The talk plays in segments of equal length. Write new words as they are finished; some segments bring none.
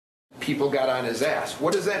people got on his ass.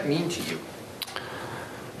 What does that mean to you?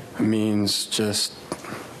 It means just,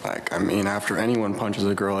 like, I mean, after anyone punches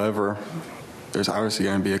a girl ever, there's obviously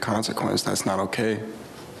going to be a consequence. That's not okay.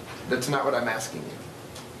 That's not what I'm asking you.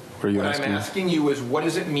 What are you What asking? I'm asking you is, what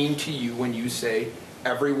does it mean to you when you say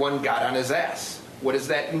everyone got on his ass? What does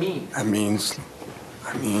that mean? That means,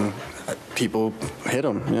 people hit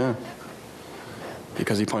him, yeah.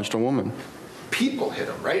 Because he punched a woman. People hit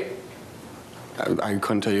him, right? I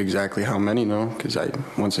couldn't tell you exactly how many, no, because I,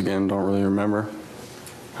 once again, don't really remember.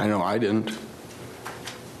 I know I didn't.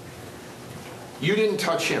 You didn't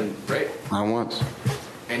touch him, right? Not once.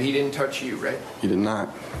 And he didn't touch you, right? He did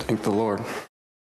not. Thank the Lord.